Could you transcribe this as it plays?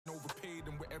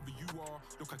are.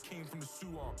 Look, I came from the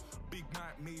sewer. Big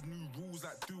Mike made new rules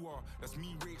like Dua. That's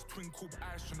me, Rach, Twinkle,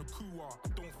 Ash, and a Kua. I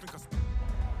don't think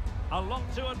A lot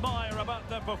to admire about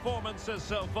their performances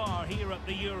so far here at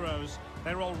the Euros.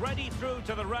 They're already through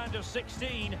to the round of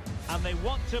 16, and they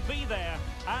want to be there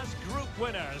as group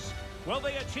winners. Will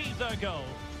they achieve their goal?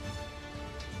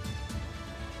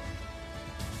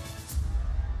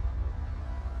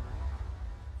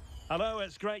 Hello,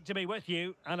 it's great to be with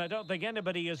you, and I don't think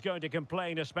anybody is going to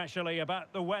complain, especially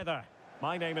about the weather.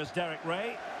 My name is Derek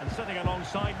Ray, and sitting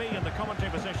alongside me in the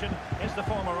commentary position is the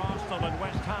former Arsenal and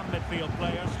West Ham midfield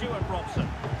player Stuart Robson.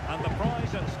 And the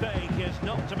prize at stake is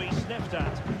not to be sniffed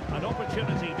at, an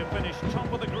opportunity to finish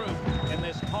top of the group in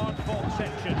this hard-fought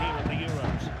section here at the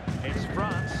Euros. It's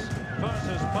France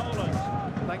versus Poland.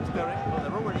 Thanks, Derek. Well,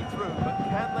 they're already through, but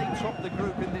can they top the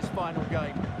group in this final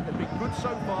game? They've been good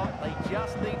so far, they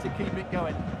just need to keep it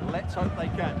going. Let's hope they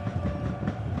can.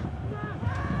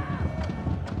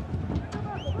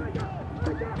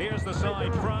 Here's the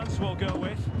side France will go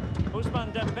with.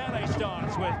 Ousmane Dembele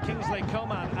starts with Kingsley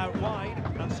Coman out wide,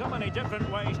 and so many different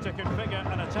ways to configure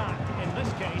an attack. In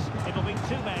this case, it'll be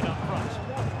two men up front.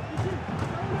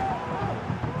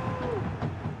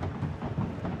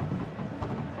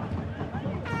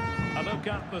 A look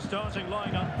at the starting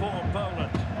lineup for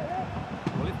Poland.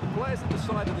 Well, if the players at the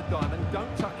side of the diamond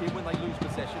don't tuck in when they lose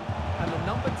possession, and the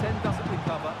number 10 doesn't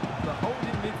recover, the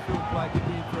holding midfield play could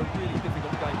be in for a really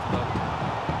difficult game today.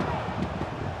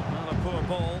 Poor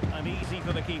ball and easy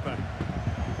for the keeper.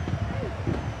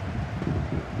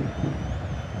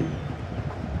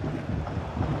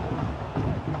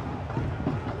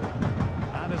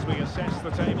 And as we assess the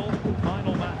table,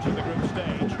 final match of the group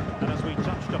stage, and as we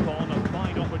touched upon, a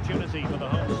fine opportunity for the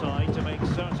home side to make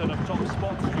certain of top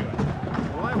spots, Stuart.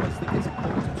 Well, I always think it's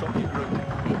important to top your group.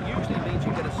 It usually means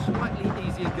you get a slightly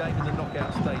easier game in the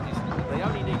knockout stages. They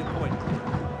only need a point.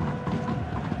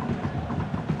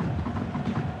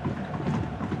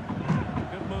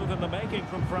 In the making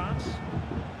from France.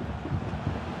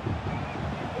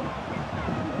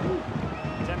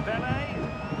 Dembele.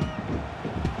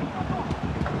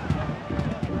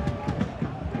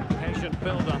 Patient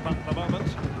build-up at the moment.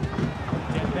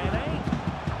 Dembele.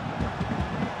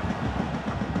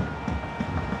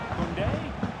 Koundé.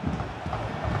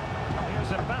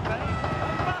 Here's Mbappe.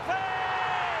 Mbappe!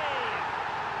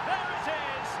 There it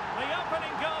is! The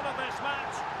opening goal of this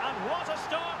match, and what a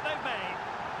start they've made.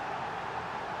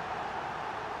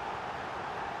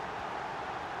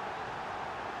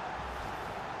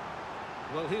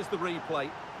 Well, here's the replay.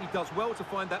 He does well to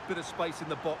find that bit of space in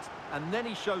the box, and then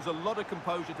he shows a lot of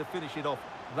composure to finish it off.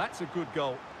 That's a good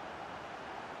goal.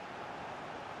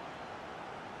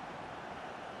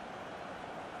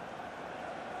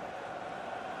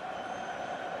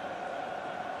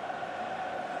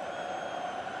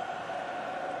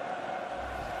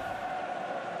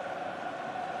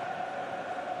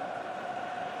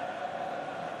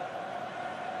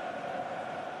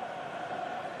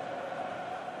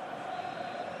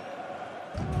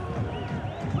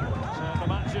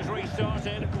 Is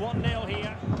restarted, 1-0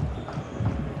 here.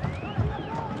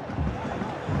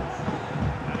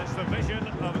 And it's the vision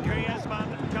of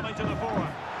Griezmann coming to the fore.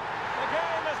 The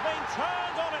game has been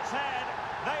turned on its head.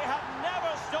 They have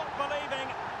never stopped believing,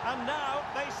 and now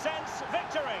they sense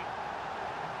victory.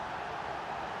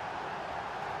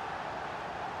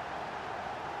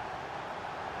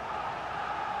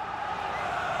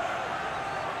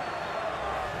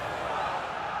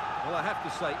 Well, I have to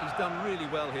say, he's done really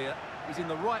well here. He's in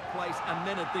the right place and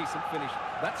then a decent finish.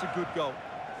 That's a good goal.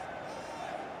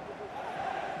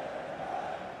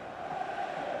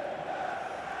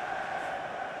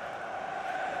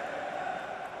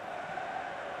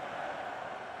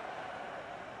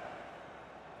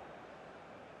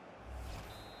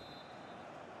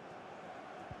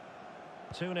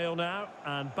 Two 0 now,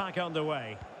 and back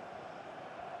underway.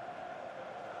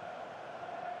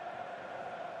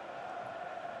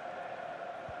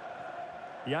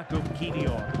 Jakub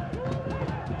Kiwior.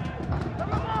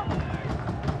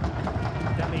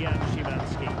 Damian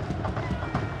Szymanski.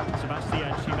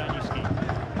 Sebastian Szymanski.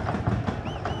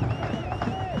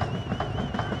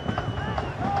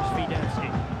 Świderski.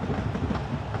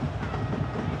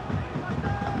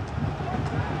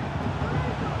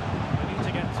 We need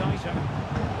to get tighter.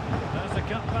 There's the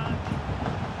cut back.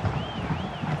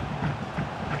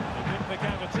 He couldn't pick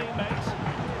out a teammate.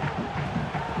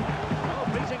 Oh,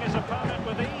 beating his opponent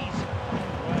with ease.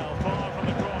 Well, far from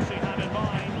the cross he had in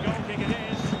mind. Goal kick it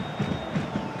is.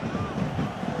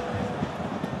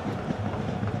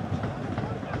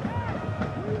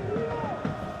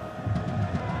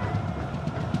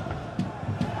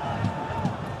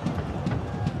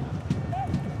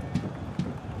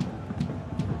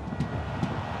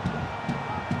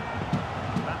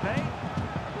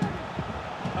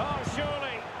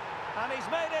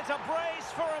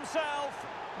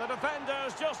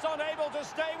 defenders just unable to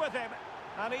stay with him.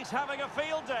 And he's having a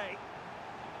field day.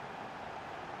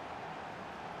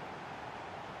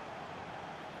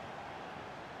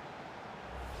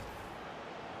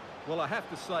 Well, I have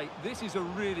to say, this is a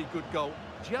really good goal.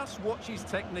 Just watch his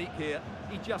technique here.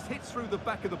 He just hits through the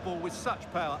back of the ball with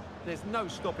such power. There's no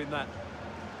stopping that.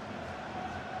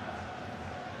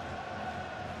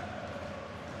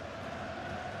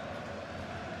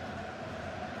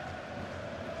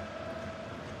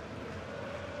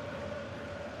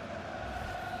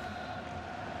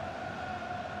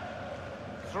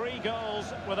 Three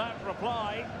goals without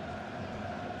reply.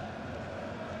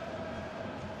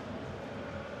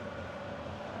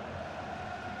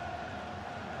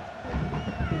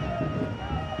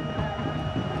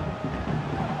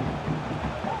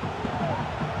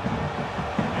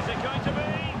 Is it going to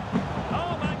be?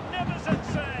 Oh, magnificent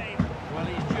save! Well,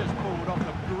 he's just pulled off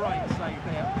a great save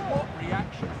there. What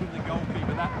reaction from the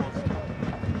goalkeeper that was.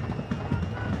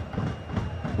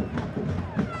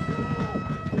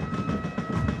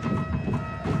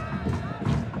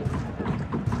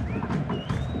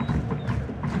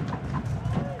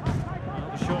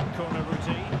 Short corner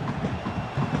routine.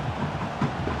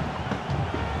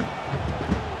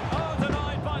 Oh,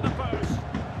 denied by the post.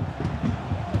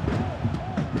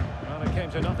 Well, it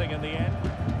came to nothing in the end.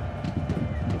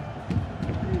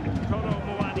 Kolo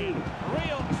Muani,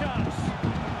 real chance.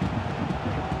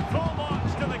 Full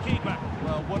marks to the keeper.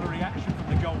 Well, what a reaction from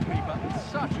the goalkeeper.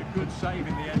 Such a good save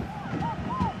in the end.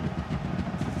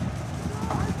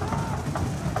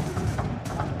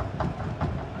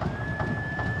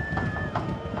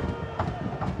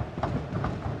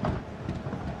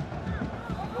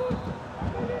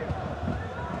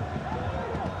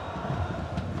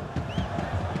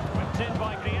 In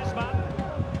by Griezmann.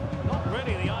 Not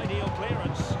really the ideal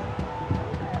clearance.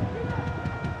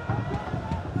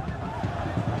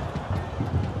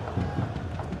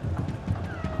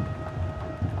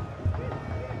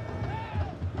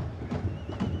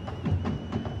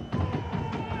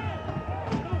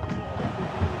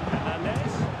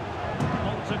 Hernandez.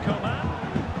 On to Coman.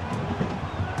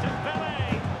 Dembele.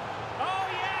 Oh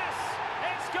yes!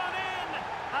 It's gone in!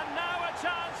 And now a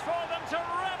chance for them to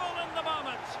revel in the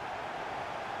moment.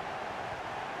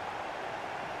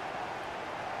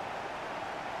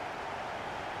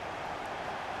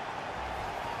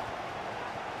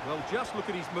 Well, just look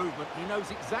at his movement. He knows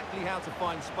exactly how to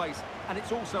find space, and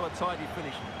it's also a tidy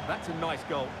finish. That's a nice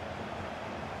goal.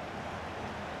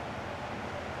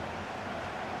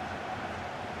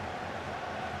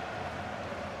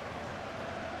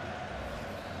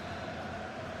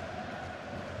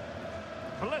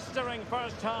 Blistering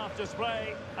first half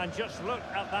display, and just look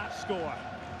at that score.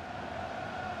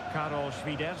 Karol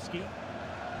Świderski.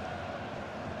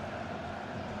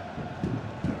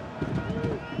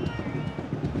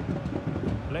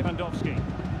 Lewandowski.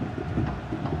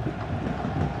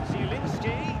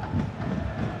 Zielinski.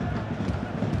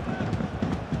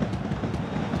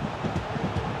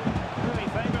 Really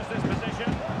favours this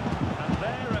position. And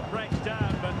there it breaks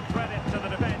down, but credit to the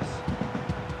defence.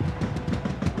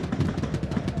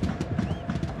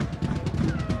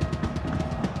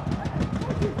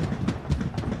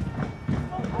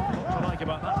 What to like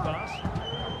about that pass?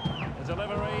 The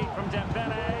delivery from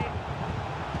Dembele.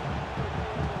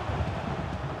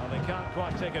 Can't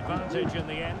quite take advantage in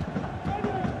the end.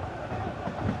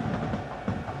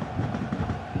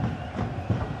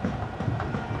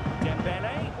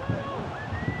 Dembele.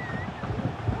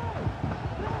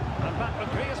 And back with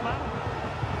Griezmann.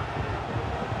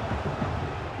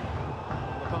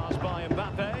 The pass by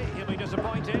Mbappe. He'll be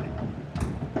disappointed.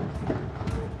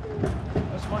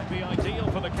 This might be ideal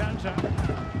for the counter.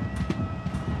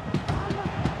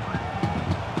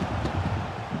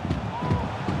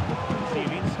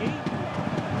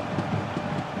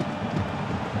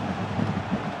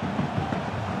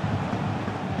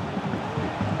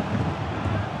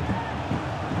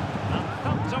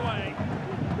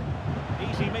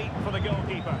 For the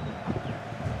goalkeeper.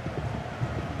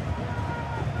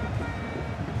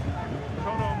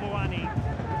 Kolo Muani.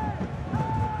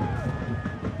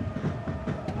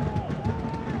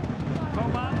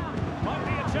 Coman. Might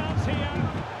be a chance here.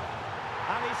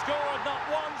 And he scored not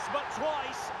once but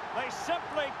twice. They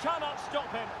simply cannot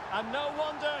stop him. And no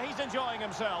wonder he's enjoying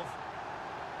himself.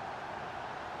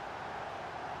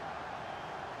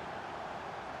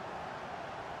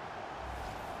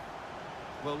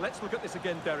 Well, let's look at this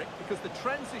again, Derek, because the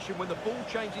transition when the ball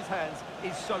changes hands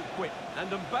is so quick. And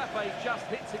Mbappe just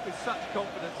hits it with such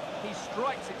confidence. He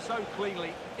strikes it so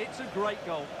cleanly. It's a great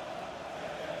goal.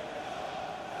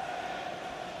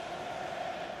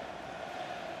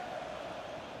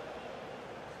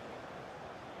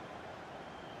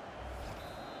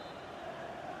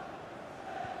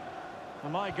 Oh,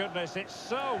 my goodness, it's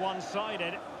so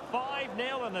one-sided.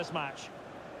 5-0 in this match.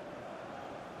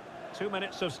 2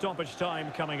 minutes of stoppage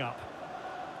time coming up.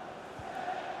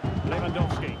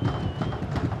 Lewandowski.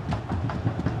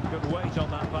 Good weight on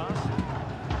that pass.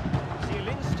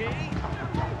 Zielinski.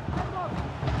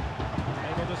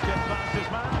 Able to skip past his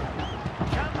man.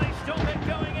 Can they stop it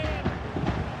going in?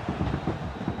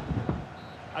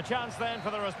 A chance then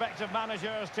for the respective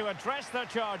managers to address their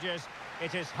charges.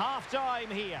 It is half-time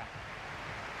here.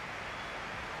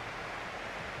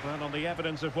 Well, on the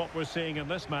evidence of what we're seeing in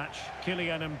this match,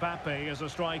 Kylian Mbappe is a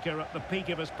striker at the peak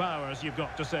of his powers, you've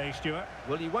got to say, Stuart.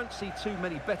 Well, you won't see too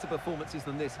many better performances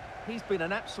than this. He's been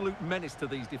an absolute menace to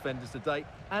these defenders today,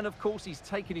 and of course he's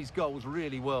taken his goals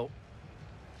really well.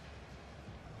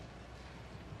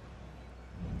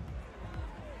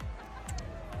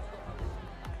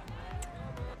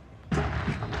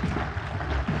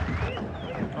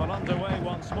 Well, underway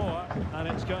once more, and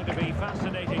it's going to be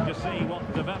fascinating to see what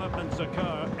developments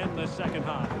occur in the second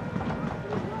half.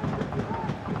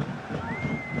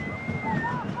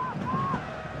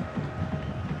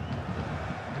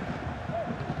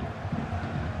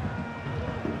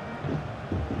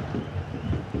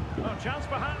 Oh, chance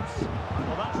perhaps.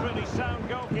 Well, that's really sound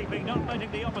goalkeeping, not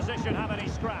letting the opposition have any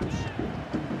scraps.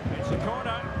 It's a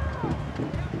corner.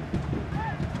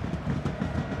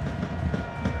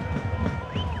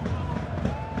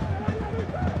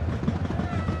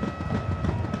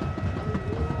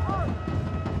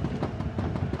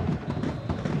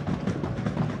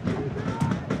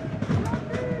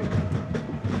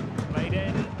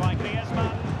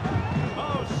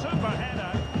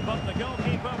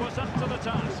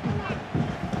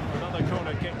 Another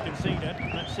corner kick conceded.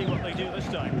 Let's see what they do this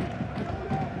time.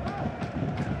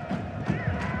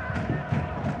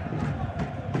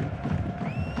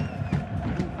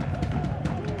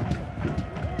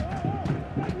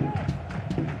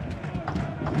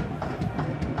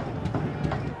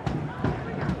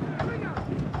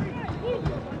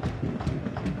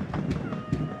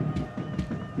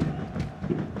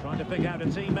 Trying to pick out a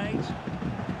teammate.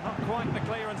 Not quite the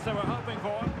clearance they were hoping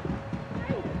for.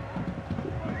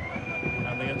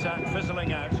 And the attack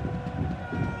fizzling out.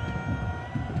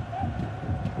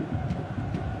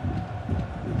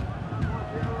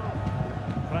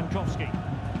 Frankowski.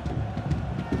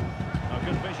 Oh,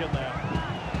 good vision there.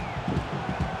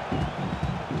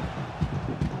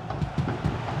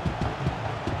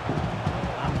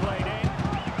 And played in.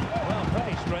 Well,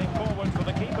 pretty straightforward for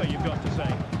the keeper, you've got to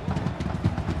say.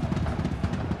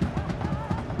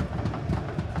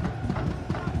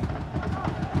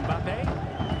 Mbappe.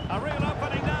 A real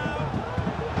opening now.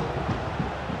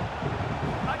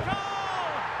 A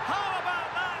goal! How about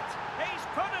that? He's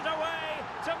put it away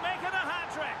to make it a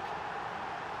hat-trick.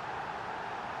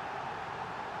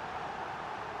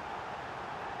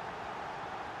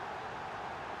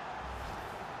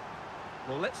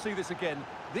 Well, let's see this again.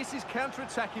 This is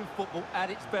counter-attacking football at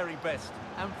its very best.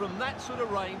 And from that sort of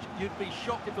range, you'd be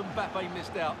shocked if Mbappe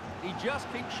missed out. He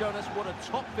just keeps showing us what a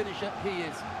top finisher he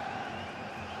is.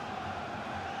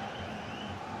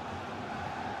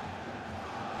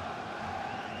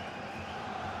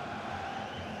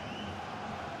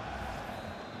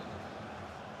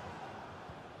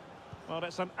 Well,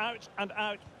 it's an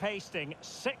out-and-out pasting.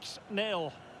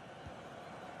 6-0.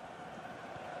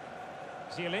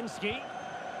 Zielinski.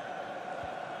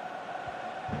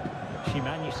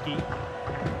 Szymański.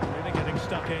 Really getting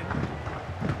stuck in.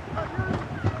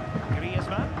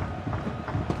 Griezmann.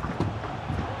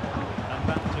 And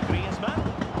back to Griezmann.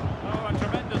 Oh, a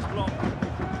tremendous block.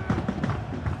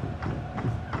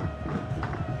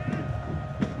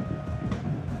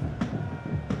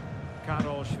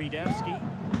 Karol Świderski.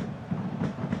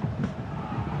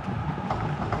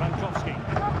 Frankowski.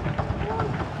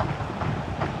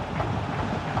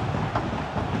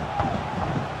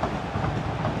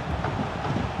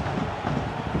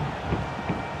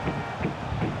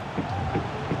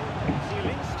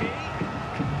 Zielinski.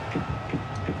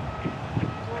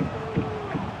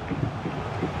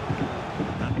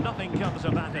 And nothing comes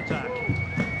of that attack.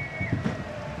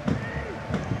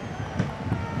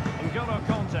 N'Golo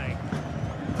Kanté.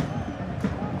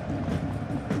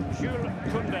 Jules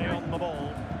Koundé on the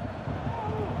ball.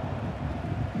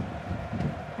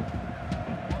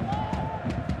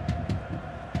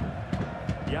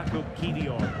 Jakub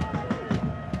Kiwior.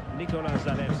 Nikola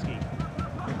Zalewski.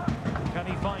 Can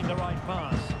he find the right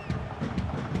pass?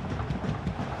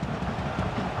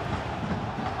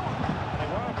 They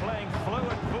were playing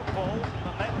fluid football,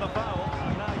 but then the foul,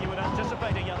 and now you would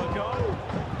anticipate a yellow card.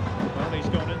 Well, he's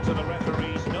gone into the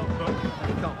referee's notebook.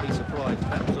 You can't be surprised.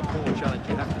 That was a poor challenge,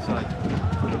 you have to say.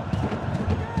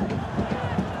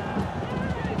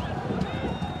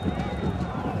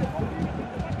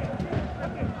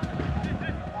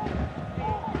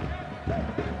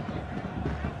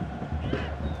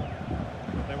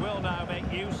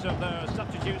 make use of the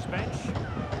substitutes bench.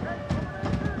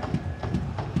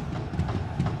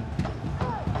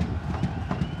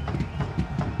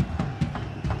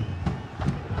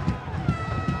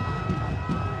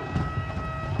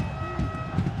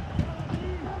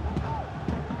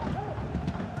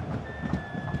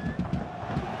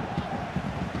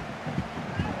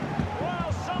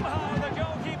 Well, somehow the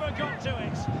goalkeeper got to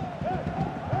it.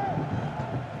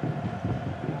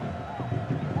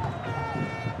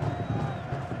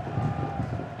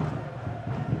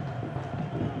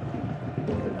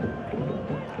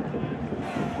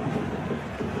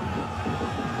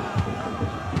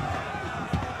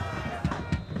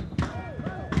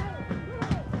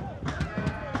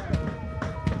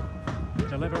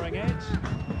 Delivering it.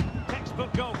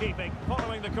 Textbook goalkeeping,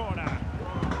 following the corner.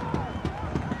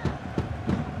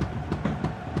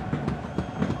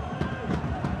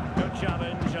 Good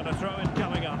challenge and a throw-in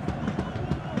coming up.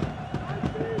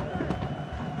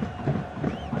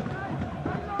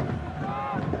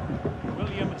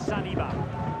 William Saliba.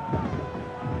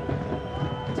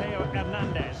 Theo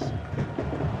Hernandez.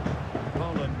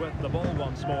 Poland with the ball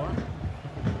once more.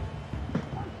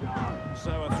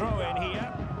 So a throw-in here.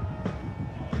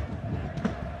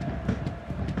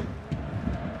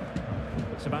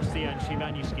 Sebastian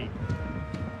Szymanski.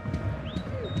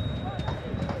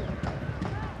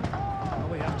 Well,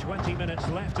 we have 20 minutes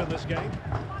left in this game.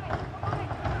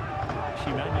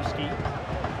 Szymanski.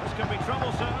 This could be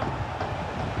troublesome.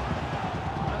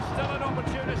 There's still an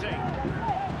opportunity.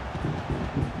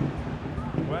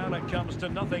 Well, it comes to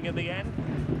nothing in the end.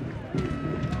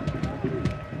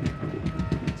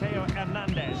 Theo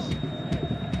Hernandez.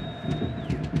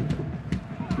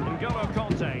 N'Golo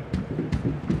Conte.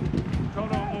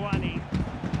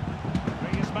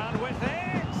 Griezmann with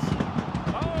it!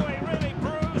 Oh, he really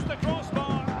bruised the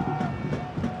crossbar!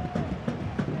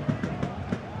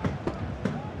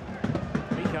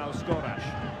 Michał Skoraś.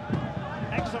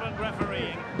 Excellent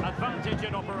refereeing, advantage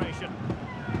in operation.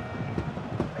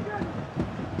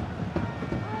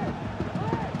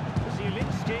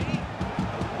 Zielinski.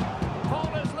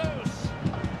 Ball is loose.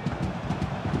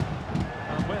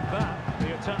 And with that,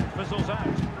 the attack fizzles out.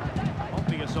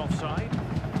 Obvious offside.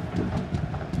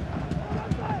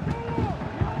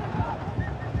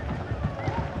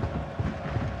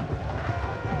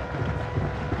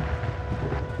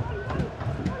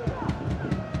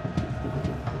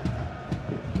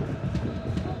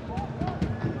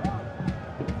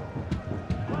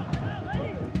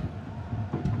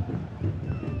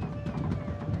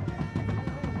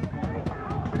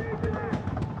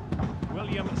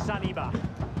 William Saliba.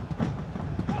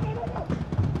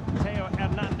 Theo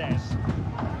Hernandez.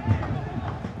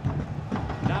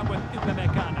 Now with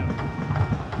Upamecano.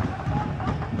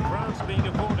 France being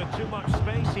afforded too much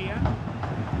space here.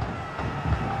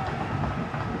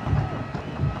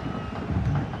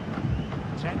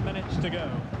 Ten minutes to go.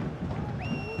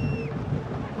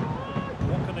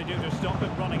 What can they do to stop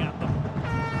it running at them?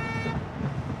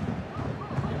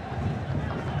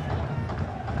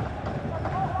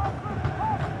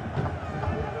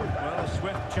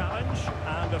 Swift challenge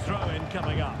and a throw-in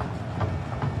coming up.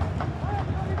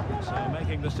 So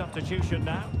making the substitution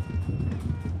now.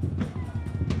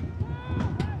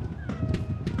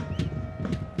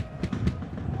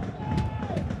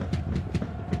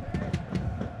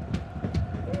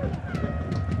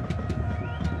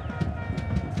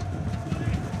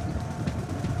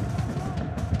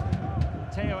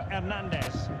 Theo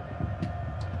Hernandez.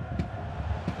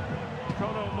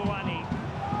 Kolo Muani.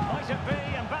 Might it be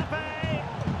Mbappe?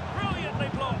 Brilliantly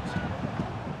blocked.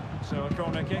 So a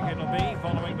corner kick it'll be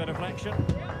following the deflection.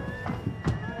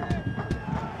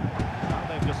 Now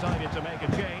they've decided to make a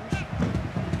change.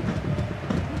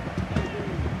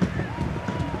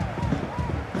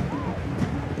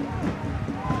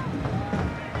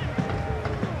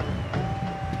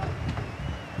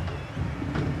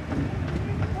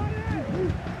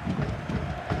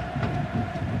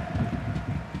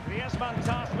 Griezmann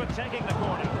tasked with taking the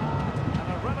corner.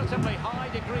 And a relatively high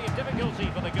degree of difficulty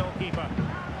for the goalkeeper.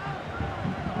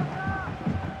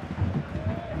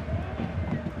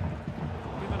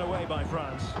 Given away by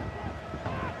France.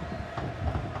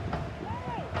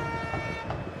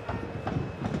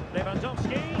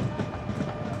 Lewandowski.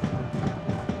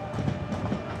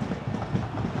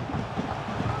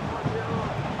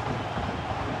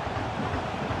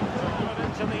 Put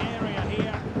into the area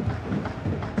here.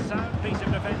 Sound piece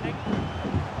of defending.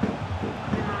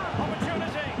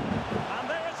 Opportunity. And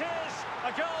there it is.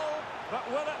 A goal. But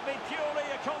will it be purely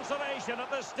a consolation at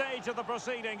this stage of the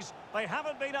proceedings? They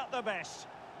haven't been at their best.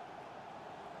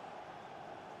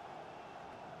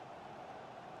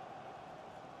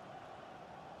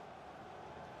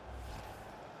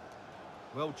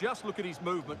 Well, just look at his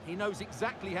movement. He knows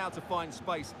exactly how to find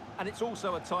space, and it's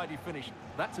also a tidy finish.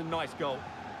 That's a nice goal.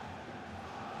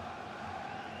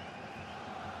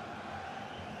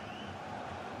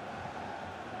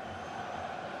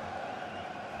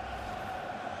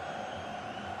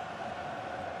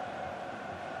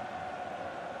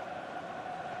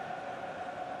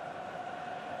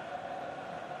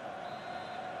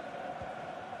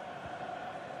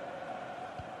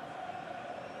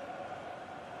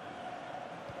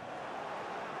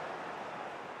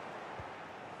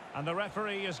 And the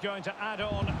referee is going to add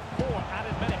on 4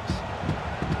 added minutes.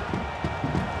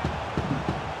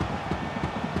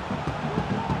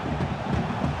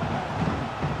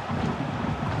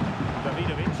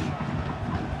 Davidovic.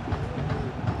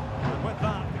 And with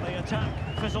that, the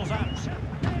attack fizzles out.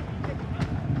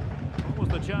 What was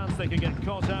the chance they could get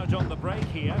caught out on the break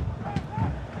here?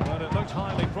 But it looked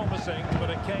highly promising,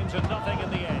 but it came to nothing in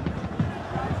the end.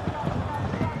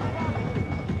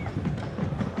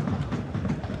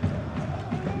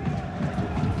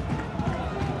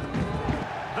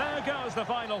 The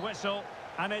final whistle,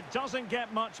 and it doesn't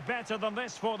get much better than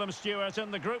this for them, Stuart, in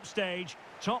the group stage.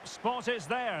 Top spot is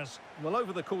theirs. Well,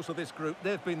 over the course of this group,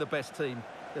 they've been the best team.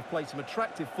 They've played some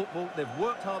attractive football, they've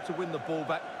worked hard to win the ball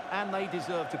back, and they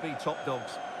deserve to be top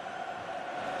dogs.